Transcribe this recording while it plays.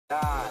9,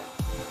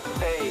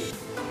 8,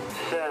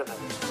 7,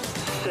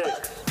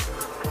 6,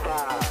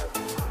 5,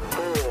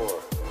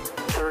 4,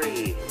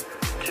 3,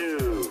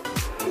 2,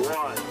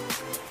 1.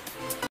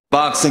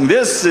 Boxing,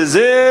 this is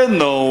in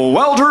the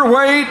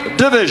welterweight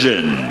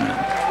division.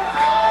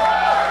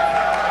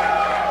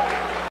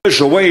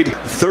 Official weight,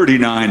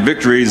 39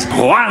 victories.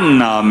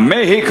 Juan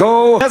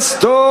Mexico,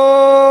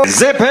 Ernesto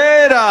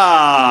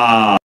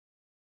Zepeda.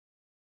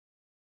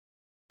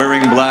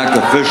 Wearing black,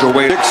 official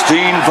weight,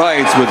 16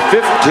 fights with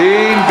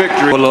 15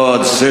 victories.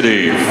 Bacolod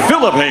City,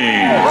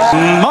 Philippines,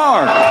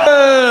 Mark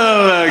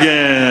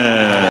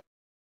Melligen.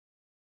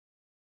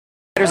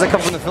 That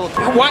come from the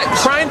Philippines. Why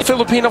trying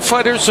Filipino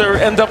fighters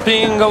end up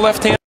being a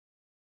left-hand?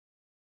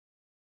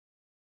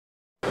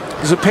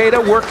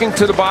 Zepeda working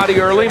to the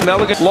body early.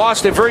 Melligen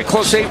lost a very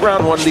close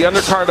 8-round one. The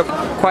undercard of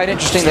Quite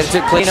interesting that it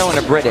took Plano and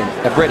a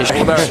British.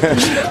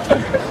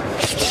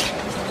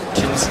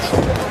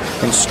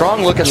 And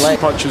strong looking leg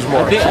punches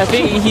more. I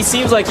think he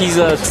seems like he's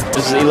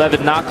 11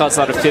 knockouts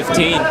out of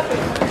 15.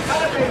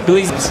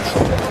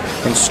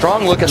 And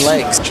strong looking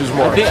legs. Punches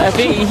more. I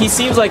think he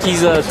seems like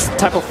he's a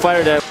type of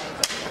fighter that.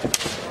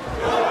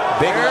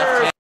 Big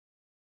left hand.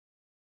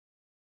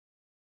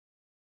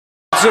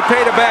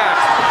 Zepeda back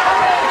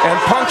and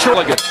puncture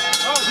Melligen.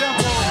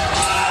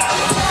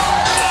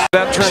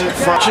 Veteran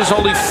punches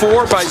only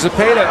 4 by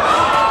Zepeda.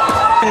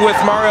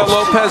 With Mario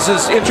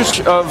Lopez's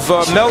interest of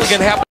Melligen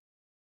happened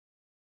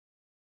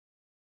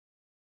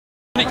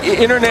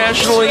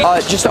internationally.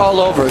 Just all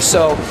over.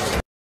 So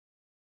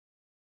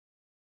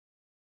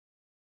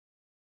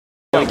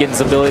Melligen's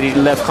ability,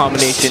 left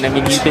combination. I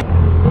mean, he's been.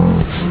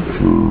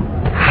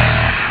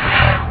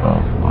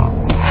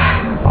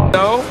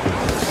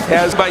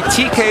 As by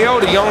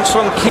TKO to Young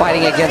Sung Kim.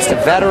 fighting against a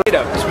veteran.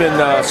 It's been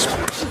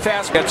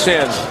fast, gets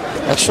in.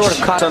 That sort of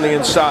cut on the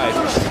inside.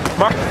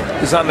 Mark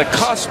is on the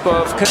cusp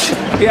of,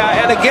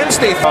 yeah, and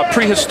against a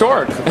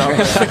prehistoric.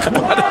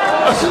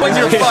 Like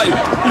your fight.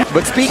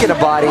 But speaking of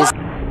bodies,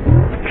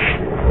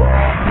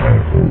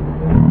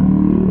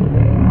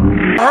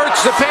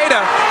 Hurts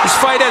Zepeda. His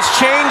fight has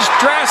changed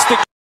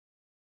drastically.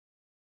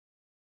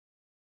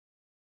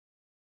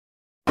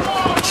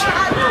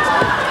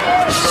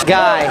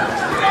 guy.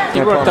 He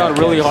worked out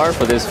really hard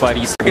for this fight.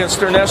 He's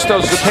Against Ernesto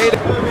Zepeda.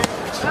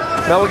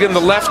 Melligen, the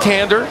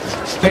left-hander.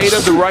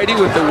 Zepeda, the righty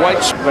with the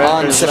white.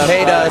 On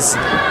Zepeda's.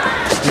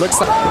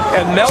 Looks like.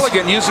 And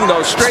Melligen using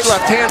those straight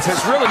left hands has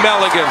really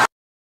Melligen.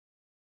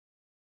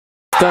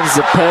 done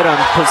Zepeda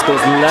and puts those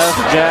left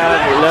jab,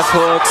 left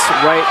hooks,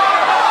 right.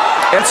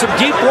 And some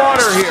deep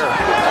water here.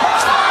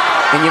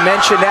 And you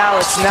mentioned now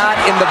it's not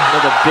in the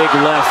With a big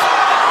left.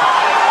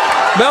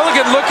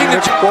 Melligen looking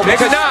at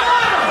maybe not.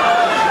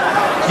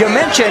 You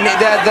mentioned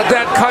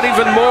that Cut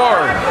even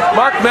more.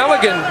 Mark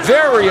Melligen,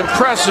 very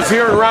impressive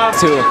here in round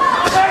 2.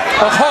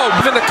 Oh,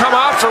 even to come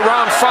out for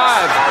round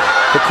 5.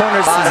 The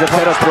corners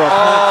Zepeda throw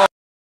a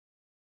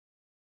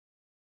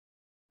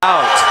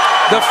out.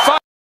 The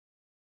fight.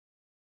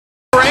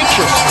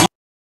 Anxious.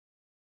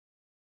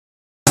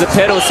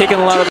 Zepeda was taking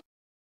a lot of.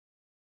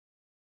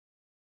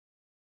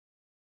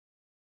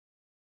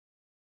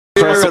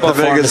 Here at the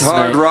Vegas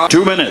Hard Rock,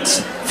 2 minutes,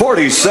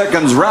 40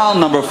 seconds,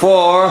 round number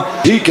 4,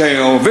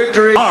 TKO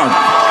victory, Mark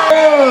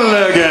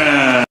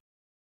Melligen.